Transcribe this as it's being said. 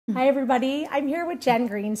Hi everybody, I'm here with Jen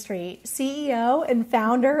Greenstreet, CEO and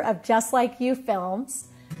founder of Just Like You Films.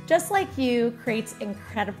 Just Like You creates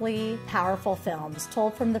incredibly powerful films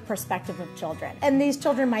told from the perspective of children. And these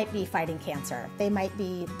children might be fighting cancer. They might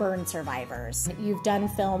be burn survivors. You've done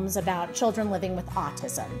films about children living with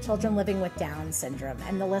autism, children living with Down syndrome,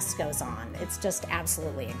 and the list goes on. It's just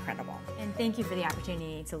absolutely incredible. And thank you for the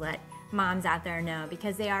opportunity to let moms out there know,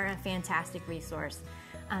 because they are a fantastic resource.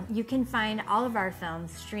 You can find all of our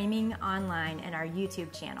films streaming online in our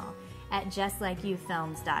YouTube channel at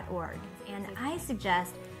justlikeyoufilms.org. And I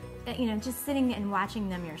suggest, just sitting and watching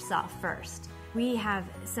them yourself first. We have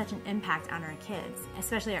such an impact on our kids,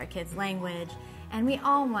 especially our kids' language, and we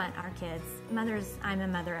all want our kids, I'm a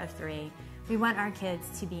mother of 3, we want our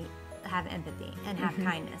kids to have empathy and have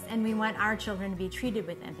kindness, and we want our children to be treated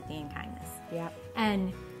with empathy and kindness. Yep.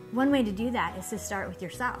 And one way to do that is to start with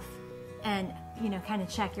yourself and kind of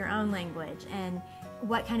check your own language and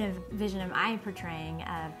what kind of vision am I portraying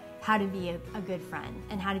of how to be a good friend,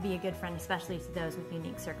 and how to be a good friend especially to those with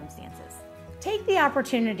unique circumstances. Take the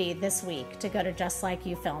opportunity this week to go to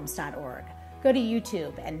justlikeyoufilms.org. Go to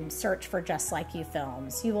YouTube and search for Just Like You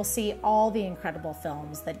Films. You will see all the incredible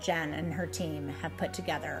films that Jen and her team have put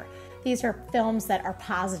together. These are films that are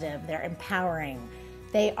positive, they're empowering,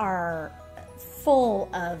 they are full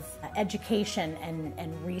of education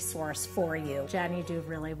and resource for you. Jen, you do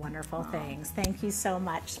really wonderful things. Thank you so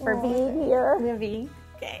much for being here. Livy.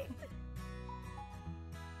 Okay.